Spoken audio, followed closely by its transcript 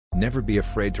Never be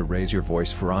afraid to raise your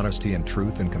voice for honesty and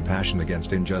truth and compassion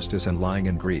against injustice and lying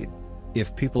and greed.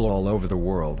 If people all over the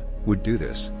world would do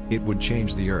this, it would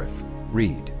change the earth.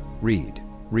 Read, read,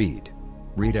 read.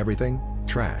 Read everything,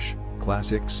 trash,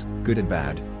 classics, good and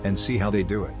bad, and see how they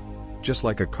do it. Just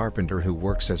like a carpenter who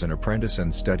works as an apprentice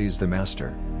and studies the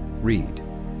master. Read.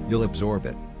 You'll absorb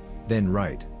it. Then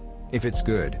write. If it's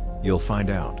good, you'll find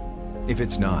out. If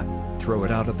it's not, throw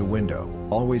it out of the window.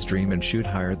 Always dream and shoot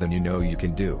higher than you know you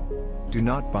can do. Do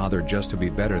not bother just to be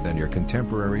better than your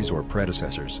contemporaries or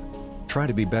predecessors. Try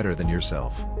to be better than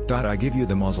yourself. I give you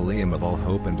the mausoleum of all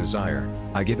hope and desire.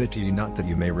 I give it to you not that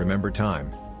you may remember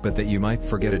time, but that you might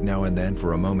forget it now and then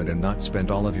for a moment and not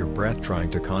spend all of your breath trying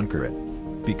to conquer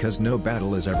it. Because no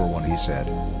battle is ever won, he said.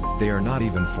 They are not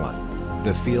even fought.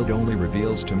 The field only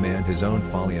reveals to man his own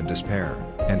folly and despair,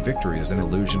 and victory is an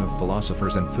illusion of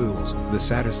philosophers and fools. The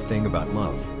saddest thing about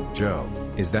love, Joe,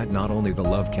 is that not only the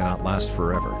love cannot last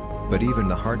forever, but even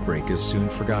the heartbreak is soon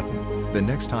forgotten. The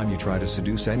next time you try to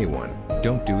seduce anyone,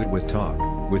 don't do it with talk,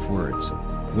 with words.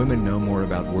 Women know more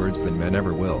about words than men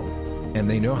ever will. And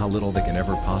they know how little they can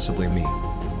ever possibly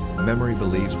mean. Memory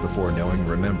believes before knowing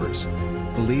remembers.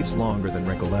 Believes longer than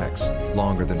recollects,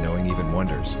 longer than knowing even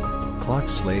wonders.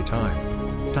 Clocks slay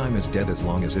time. Time is dead as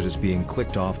long as it is being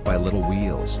clicked off by little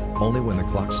wheels. Only when the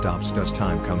clock stops does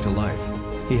time come to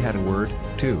life. He had a word,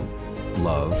 too.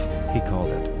 Love, he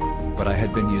called it. But I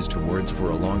had been used to words for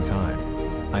a long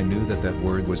time. I knew that that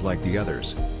word was like the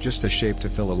others, just a shape to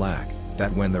fill a lack,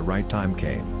 that when the right time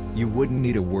came, you wouldn't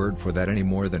need a word for that any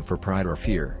more than for pride or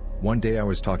fear. One day I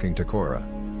was talking to Cora.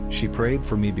 She prayed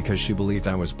for me because she believed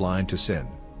I was blind to sin,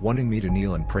 wanting me to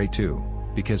kneel and pray too,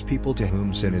 because people to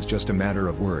whom sin is just a matter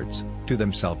of words, to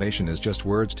them salvation is just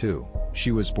words too.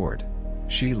 She was bored.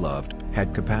 She loved,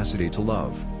 had capacity to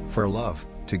love, for love,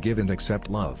 to give and accept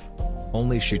love.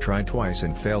 Only she tried twice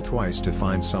and failed twice to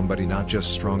find somebody not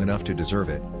just strong enough to deserve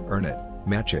it, earn it,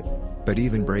 match it, but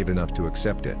even brave enough to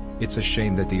accept it. It's a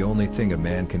shame that the only thing a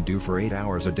man can do for 8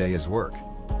 hours a day is work.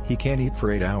 He can't eat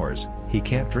for 8 hours, he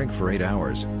can't drink for 8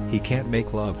 hours, he can't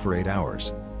make love for 8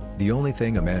 hours. The only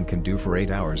thing a man can do for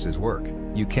 8 hours is work.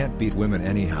 You can't beat women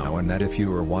anyhow, and that if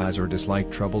you are wise or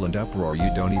dislike trouble and uproar you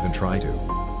don't even try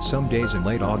to. Some days in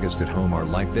late August at home are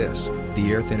like this,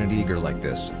 the air thin and eager like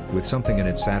this, with something in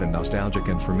it sad and nostalgic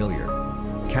and familiar.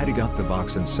 Caddy got the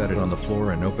box and set it on the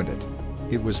floor and opened it.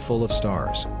 It was full of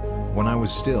stars. When I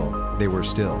was still, they were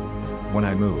still. When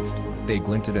I moved, they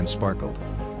glinted and sparkled.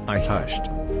 I hushed.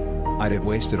 I'd have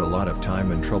wasted a lot of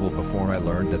time and trouble before I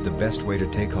learned that the best way to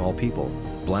take all people,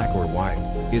 black or white,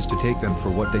 is to take them for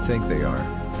what they think they are,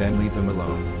 then leave them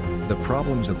alone. The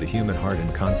problems of the human heart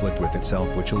in conflict with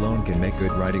itself, which alone can make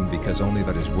good writing, because only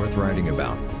that is worth writing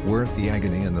about, worth the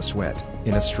agony and the sweat.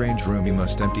 In a strange room you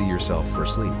must empty yourself for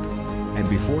sleep. And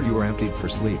before you are emptied for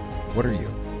sleep, what are you?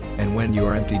 And when you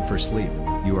are emptied for sleep,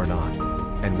 you are not.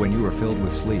 And when you are filled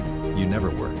with sleep, you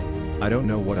never were. I don't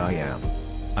know what I am.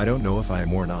 I don't know if I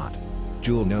am or not.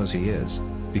 Jewel knows he is,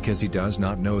 because he does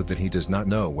not know that he does not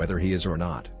know whether he is or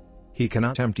not. He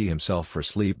cannot empty himself for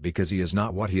sleep because he is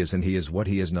not what he is and he is what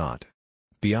he is not.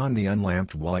 Beyond the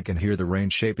unlamped wall I can hear the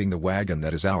rain shaping the wagon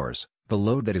that is ours, the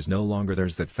load that is no longer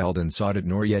theirs that felled and sawed it,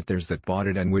 nor yet theirs that bought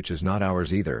it, and which is not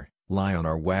ours either, lie on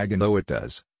our wagon, though it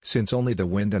does, since only the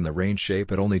wind and the rain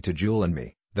shape it, only to Jewel and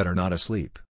me, that are not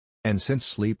asleep. And since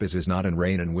sleep is not and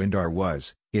rain and wind are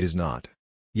was, it is not.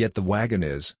 Yet the wagon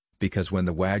is, because when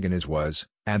the wagon is was,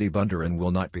 Addie Bunderin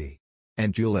will not be.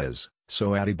 And Jewel is,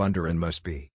 so Addie Bunderin must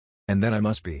be. And then I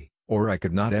must be, or I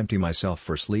could not empty myself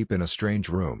for sleep in a strange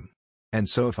room. And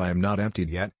so if I am not emptied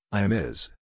yet, I am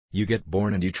is. You get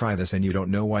born and you try this and you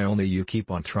don't know why, only you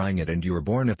keep on trying it, and you are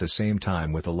born at the same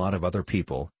time with a lot of other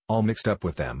people, all mixed up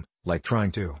with them, like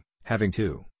trying to, having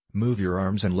to, move your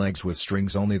arms and legs with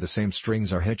strings, only the same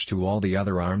strings are hitched to all the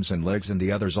other arms and legs, and the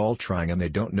others all trying, and they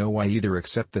don't know why either,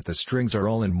 except that the strings are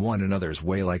all in one another's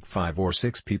way, like 5 or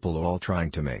 6 people all trying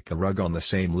to make a rug on the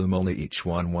same loom, only each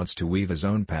one wants to weave his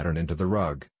own pattern into the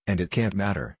rug, and it can't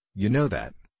matter, you know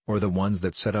that, or the ones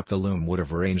that set up the loom would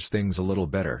have arranged things a little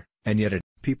better, and yet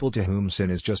people to whom sin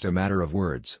is just a matter of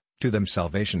words, to them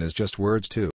salvation is just words too.